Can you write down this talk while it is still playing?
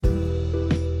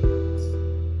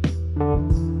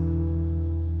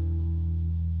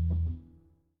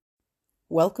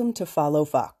Welcome to Follow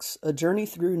Fox, a journey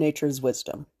through nature's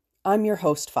wisdom. I'm your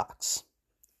host, Fox.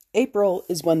 April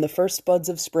is when the first buds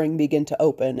of spring begin to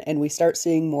open and we start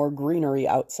seeing more greenery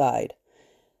outside.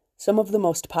 Some of the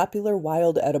most popular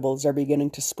wild edibles are beginning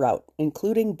to sprout,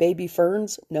 including baby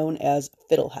ferns known as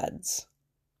fiddleheads.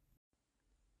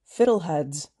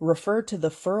 Fiddleheads refer to the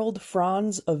furled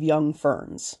fronds of young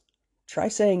ferns. Try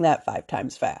saying that 5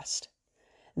 times fast.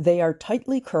 They are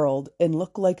tightly curled and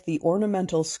look like the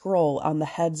ornamental scroll on the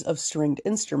heads of stringed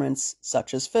instruments,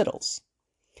 such as fiddles.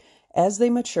 As they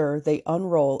mature, they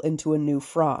unroll into a new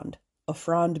frond, a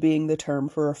frond being the term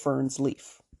for a fern's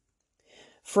leaf.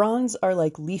 Fronds are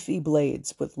like leafy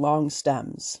blades with long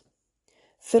stems.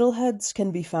 Fiddleheads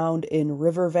can be found in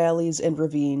river valleys and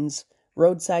ravines,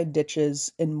 roadside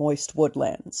ditches, and moist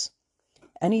woodlands.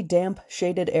 Any damp,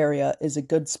 shaded area is a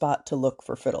good spot to look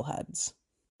for fiddleheads.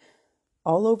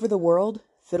 All over the world,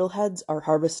 fiddleheads are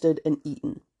harvested and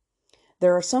eaten.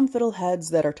 There are some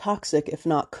fiddleheads that are toxic if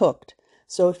not cooked,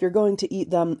 so if you're going to eat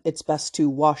them, it's best to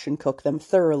wash and cook them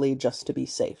thoroughly just to be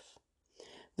safe.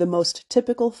 The most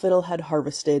typical fiddlehead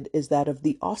harvested is that of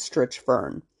the ostrich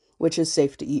fern, which is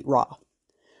safe to eat raw.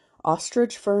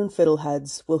 Ostrich fern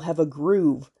fiddleheads will have a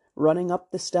groove running up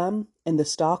the stem, and the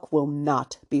stalk will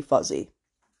not be fuzzy.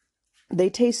 They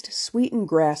taste sweet and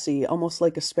grassy, almost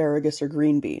like asparagus or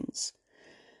green beans.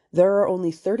 There are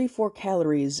only 34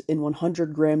 calories in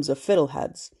 100 grams of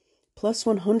fiddleheads, plus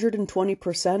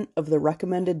 120% of the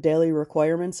recommended daily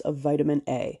requirements of vitamin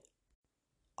A.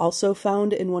 Also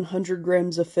found in 100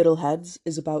 grams of fiddleheads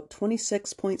is about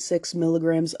 26.6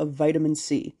 milligrams of vitamin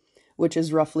C, which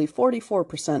is roughly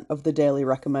 44% of the daily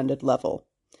recommended level.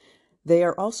 They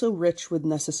are also rich with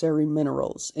necessary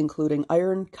minerals, including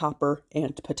iron, copper,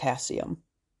 and potassium.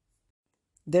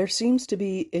 There seems to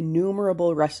be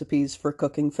innumerable recipes for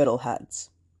cooking fiddleheads.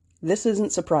 This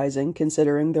isn't surprising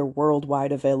considering their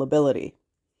worldwide availability.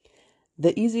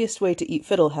 The easiest way to eat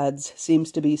fiddleheads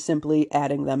seems to be simply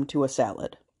adding them to a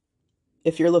salad.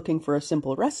 If you're looking for a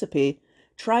simple recipe,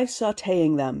 try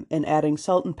sautéing them and adding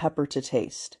salt and pepper to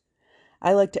taste.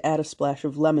 I like to add a splash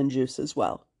of lemon juice as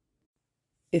well.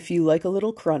 If you like a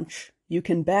little crunch, you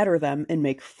can batter them and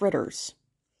make fritters.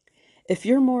 If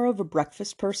you're more of a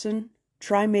breakfast person,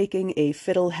 try making a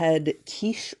fiddlehead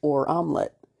quiche or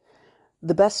omelet.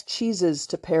 The best cheeses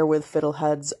to pair with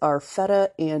fiddleheads are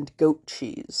feta and goat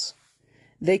cheese.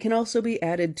 They can also be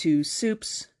added to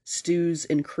soups, stews,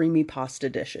 and creamy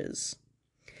pasta dishes.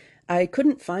 I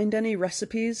couldn't find any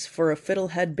recipes for a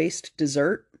fiddlehead-based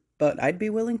dessert, but I'd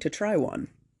be willing to try one.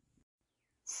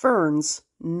 Ferns,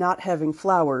 not having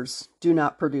flowers, do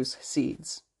not produce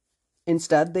seeds.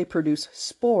 Instead, they produce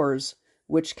spores,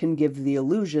 which can give the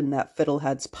illusion that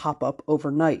fiddleheads pop up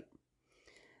overnight.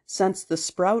 Since the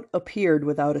sprout appeared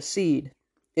without a seed,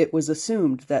 it was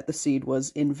assumed that the seed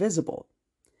was invisible.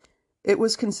 It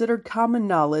was considered common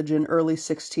knowledge in early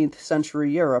 16th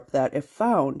century Europe that if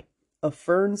found, a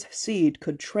fern's seed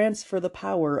could transfer the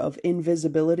power of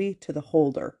invisibility to the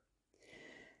holder.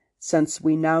 Since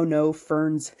we now know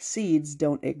ferns' seeds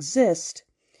don't exist,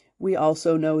 we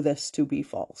also know this to be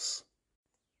false.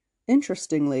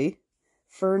 Interestingly,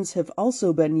 ferns have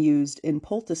also been used in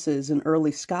poultices in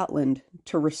early Scotland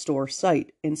to restore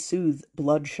sight and soothe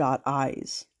bloodshot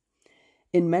eyes.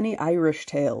 In many Irish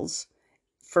tales,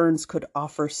 ferns could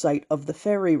offer sight of the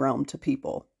fairy realm to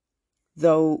people.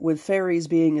 Though, with fairies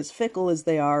being as fickle as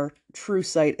they are, true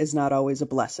sight is not always a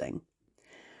blessing.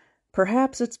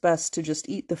 Perhaps it's best to just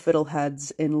eat the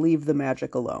fiddleheads and leave the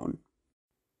magic alone.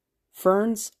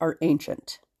 Ferns are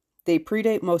ancient. They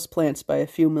predate most plants by a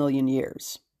few million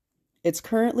years. It's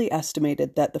currently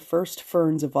estimated that the first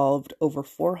ferns evolved over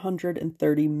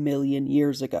 430 million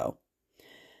years ago.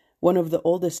 One of the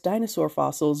oldest dinosaur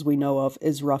fossils we know of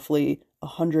is roughly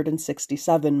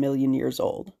 167 million years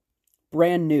old,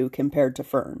 brand new compared to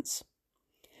ferns.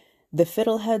 The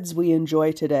fiddleheads we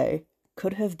enjoy today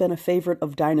could have been a favorite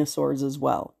of dinosaurs as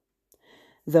well,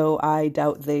 though I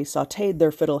doubt they sautéed their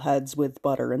fiddleheads with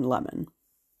butter and lemon.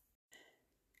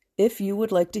 If you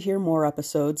would like to hear more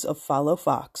episodes of Follow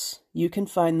Fox, you can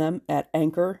find them at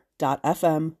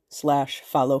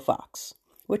anchor.fm/followfox,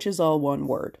 which is all one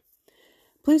word.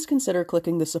 Please consider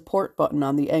clicking the support button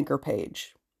on the Anchor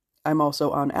page. I'm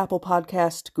also on Apple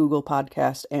Podcast, Google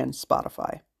Podcast, and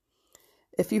Spotify.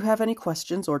 If you have any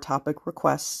questions or topic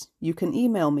requests, you can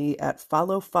email me at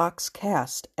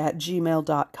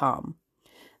followfoxcast@gmail.com.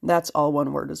 That's all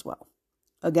one word as well.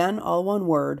 Again, all one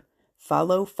word,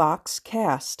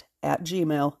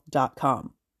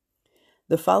 followfoxcast@gmail.com.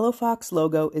 The Follow Fox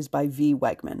logo is by V.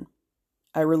 Wegman.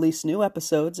 I release new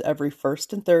episodes every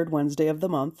first and third Wednesday of the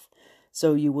month,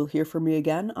 so you will hear from me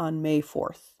again on May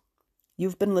 4th.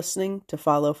 You've been listening to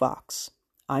Follow Fox.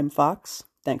 I'm Fox.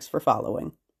 Thanks for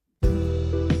following.